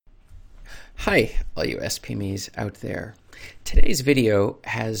Hi, all you SPMEs out there. Today's video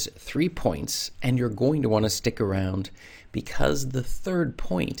has 3 points, and you're going to want to stick around because the third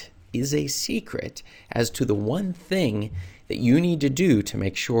point is a secret as to the one thing that you need to do to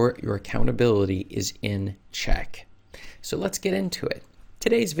make sure your accountability is in check. So let's get into it.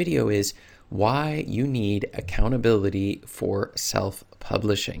 Today's video is why you need accountability for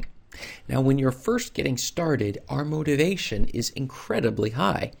self-publishing. Now, when you're first getting started, our motivation is incredibly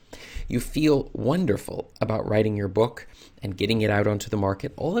high. You feel wonderful about writing your book and getting it out onto the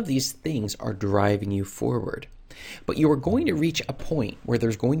market. All of these things are driving you forward. But you are going to reach a point where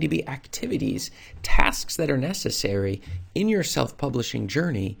there's going to be activities, tasks that are necessary in your self-publishing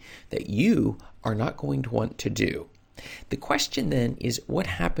journey that you are not going to want to do. The question then is, what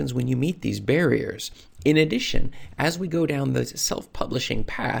happens when you meet these barriers? In addition, as we go down the self-publishing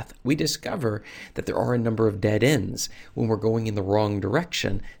path, we discover that there are a number of dead ends. When we're going in the wrong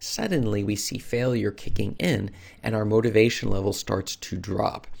direction, suddenly we see failure kicking in and our motivation level starts to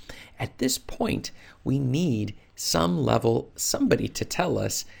drop. At this point, we need somebody to tell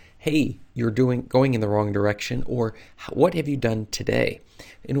us, hey, you're going in the wrong direction, or what have you done today,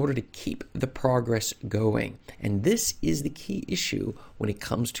 in order to keep the progress going. And this is the key issue when it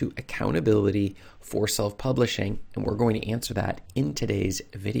comes to accountability for self-publishing, and we're going to answer that in today's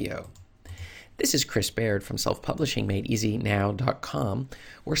video. This is Chris Baird from selfpublishingmadeeasynow.com,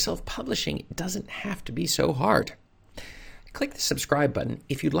 where self-publishing doesn't have to be so hard. Click the subscribe button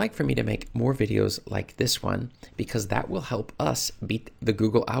if you'd like for me to make more videos like this one, because that will help us beat the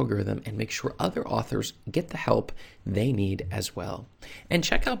Google algorithm and make sure other authors get the help they need as well. And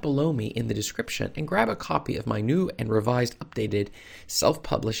check out below me in the description and grab a copy of my new and revised updated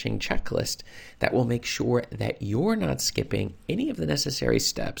self-publishing checklist that will make sure that you're not skipping any of the necessary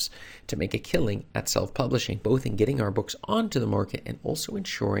steps to make a killing at self-publishing, both in getting our books onto the market and also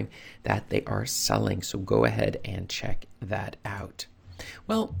ensuring that they are selling. So go ahead and check that out.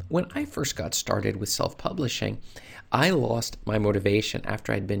 Well, when I first got started with self-publishing, I lost my motivation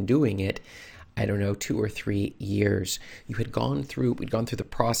after I'd been doing it 2 or 3 years. We'd gone through the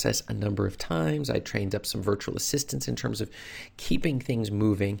process a number of times. I trained up some virtual assistants in terms of keeping things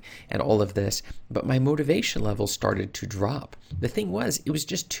moving and all of this, but my motivation level started to drop. The thing was, it was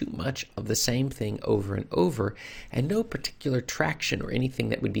just too much of the same thing over and over, and no particular traction or anything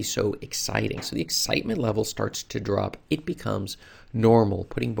that would be so exciting. So the excitement level starts to drop. It becomes normal.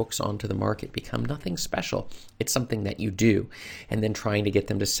 Putting books onto the market become nothing special. It's something that you do. And then trying to get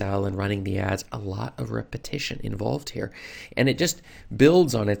them to sell and running the ads, a lot of repetition involved here. And it just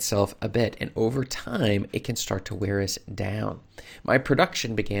builds on itself a bit. And over time, it can start to wear us down. My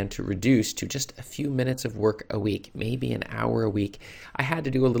production began to reduce to just a few minutes of work a week, maybe an hour a week. I had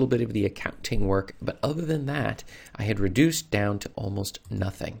to do a little bit of the accounting work, but other than that, I had reduced down to almost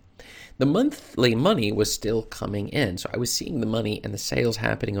nothing. The monthly money was still coming in, so I was seeing the money and the sales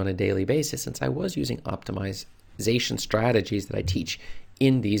happening on a daily basis, since I was using optimization strategies that I teach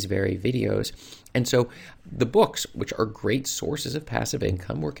in these very videos. And so the books, which are great sources of passive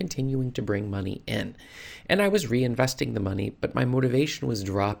income, were continuing to bring money in. And I was reinvesting the money, but my motivation was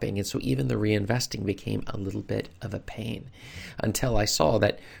dropping, and so even the reinvesting became a little bit of a pain, until I saw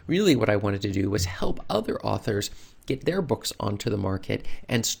that really what I wanted to do was help other authors get their books onto the market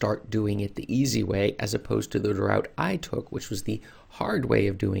and start doing it the easy way, as opposed to the route I took, which was the hard way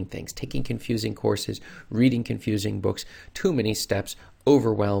of doing things, taking confusing courses, reading confusing books, too many steps,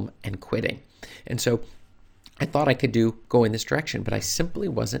 overwhelm, and quitting. And so I thought I could go in this direction, but I simply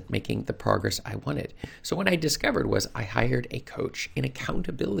wasn't making the progress I wanted. So what I discovered was I hired a coach, an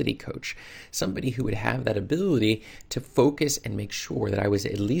accountability coach, somebody who would have that ability to focus and make sure that I was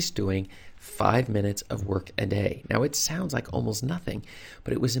at least doing 5 minutes of work a day. Now, it sounds like almost nothing,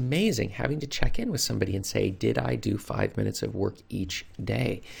 but it was amazing having to check in with somebody and say, did I do 5 minutes of work each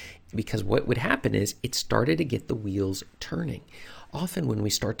day? Because what would happen is it started to get the wheels turning. Often when we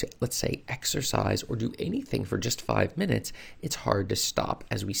start to, let's say, exercise or do anything for just 5 minutes, it's hard to stop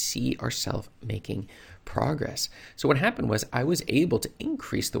as we see ourselves making progress. So what happened was I was able to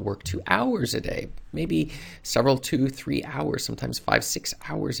increase the work to hours a day, maybe several 2-3 hours, sometimes 5-6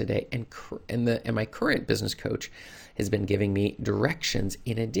 hours a day. And my current business coach has been giving me directions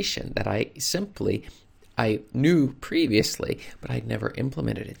in addition that I knew previously, but I'd never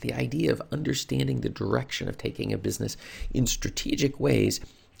implemented it. The idea of understanding the direction of taking a business in strategic ways.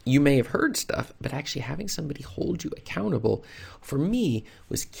 You may have heard stuff, but actually having somebody hold you accountable, for me,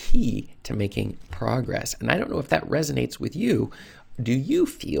 was key to making progress. And I don't know if that resonates with you. do you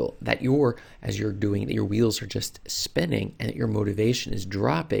feel that as you're doing that, your wheels are just spinning and that your motivation is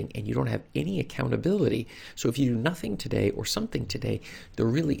dropping and you don't have any accountability? So if you do nothing today or something today, there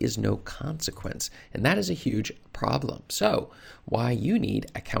really is no consequence. And that is a huge problem. So why you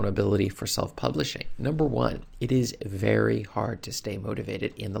need accountability for self-publishing. Number one, it is very hard to stay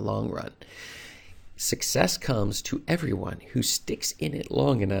motivated in the long run. Success comes to everyone who sticks in it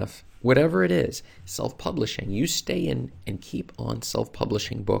long enough. Whatever it is, self-publishing, you stay in and keep on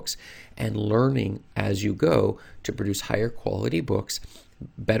self-publishing books and learning as you go to produce higher quality books,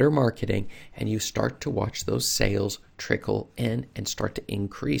 better marketing, and you start to watch those sales trickle in and start to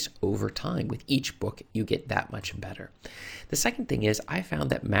increase over time. With each book, you get that much better. The second thing is I found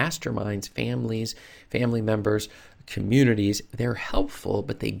that masterminds, families, family members, communities, they're helpful,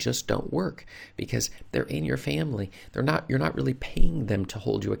 but they just don't work because they're in your family. You're not really paying them to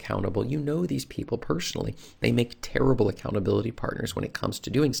hold you accountable. You know these people personally. They make terrible accountability partners when it comes to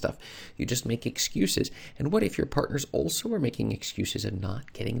doing stuff. You just make excuses. And what if your partners also are making excuses and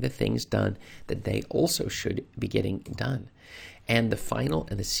not getting the things done that they also should be getting done? And the final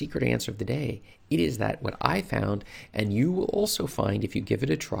and the secret answer of the day, it is that what I found, and you will also find if you give it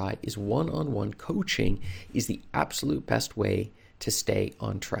a try, is one-on-one coaching is the absolute best way to stay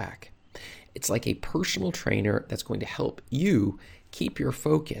on track. It's like a personal trainer that's going to help you keep your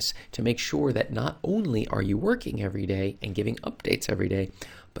focus to make sure that not only are you working every day and giving updates every day,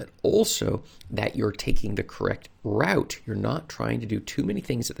 but also that you're taking the correct route. You're not trying to do too many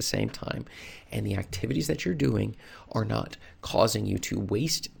things at the same time, and the activities that you're doing are not causing you to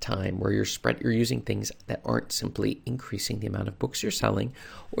waste time where you're using things that aren't simply increasing the amount of books you're selling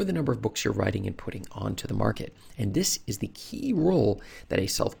or the number of books you're writing and putting onto the market. And this is the key role that a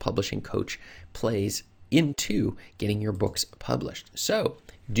self-publishing coach plays into getting your books published. So,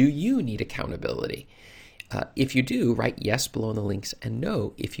 do you need accountability? If you do, write yes below in the links and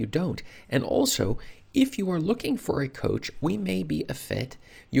no if you don't. And also, if you are looking for a coach, we may be a fit.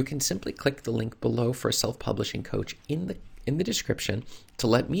 You can simply click the link below for a self-publishing coach in the description to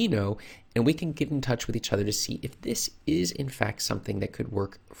let me know, and we can get in touch with each other to see if this is in fact something that could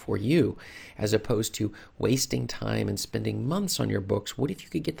work for you, as opposed to wasting time and spending months on your books. What if you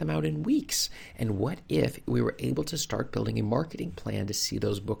could get them out in weeks? And what if we were able to start building a marketing plan to see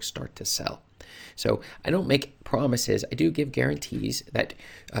those books start to sell? So I don't make promises. I do give guarantees that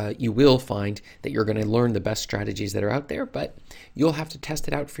you will find that you're going to learn the best strategies that are out there, but you'll have to test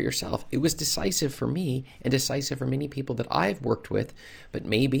it out for yourself. It was decisive for me and decisive for many people that I've worked with, but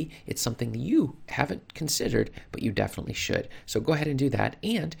maybe it's something that you haven't considered, but you definitely should. So go ahead and do that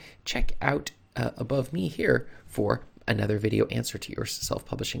and check out above me here for another video answer to your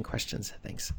self-publishing questions. Thanks.